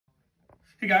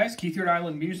Hey guys, Keith here at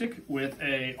Island Music with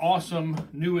a awesome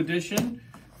new addition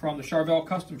from the Charvel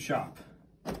Custom Shop.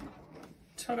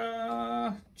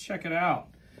 Ta-da! Check it out.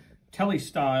 Telly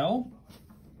style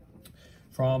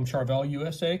from Charvel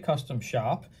USA Custom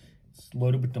Shop. It's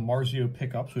loaded with DiMarzio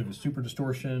pickups. We have a super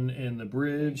distortion in the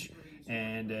bridge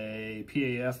and a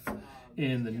PAF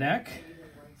in the neck.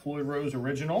 Floyd Rose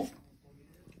original.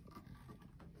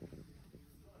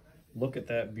 Look at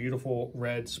that beautiful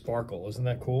red sparkle. Isn't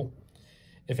that cool?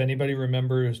 If anybody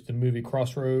remembers the movie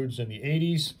Crossroads in the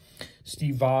 80s,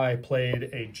 Steve Vai played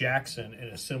a Jackson in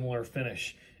a similar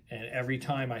finish. And every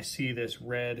time I see this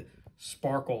red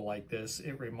sparkle like this,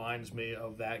 it reminds me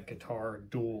of that guitar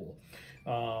duel.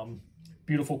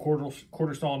 Beautiful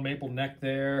quarter sawn maple neck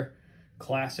there.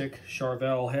 Classic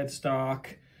Charvel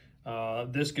headstock.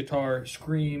 This guitar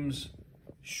screams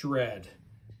shred.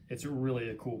 It's really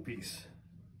a cool piece.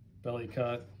 Belly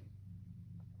cut.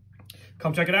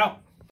 Come check it out.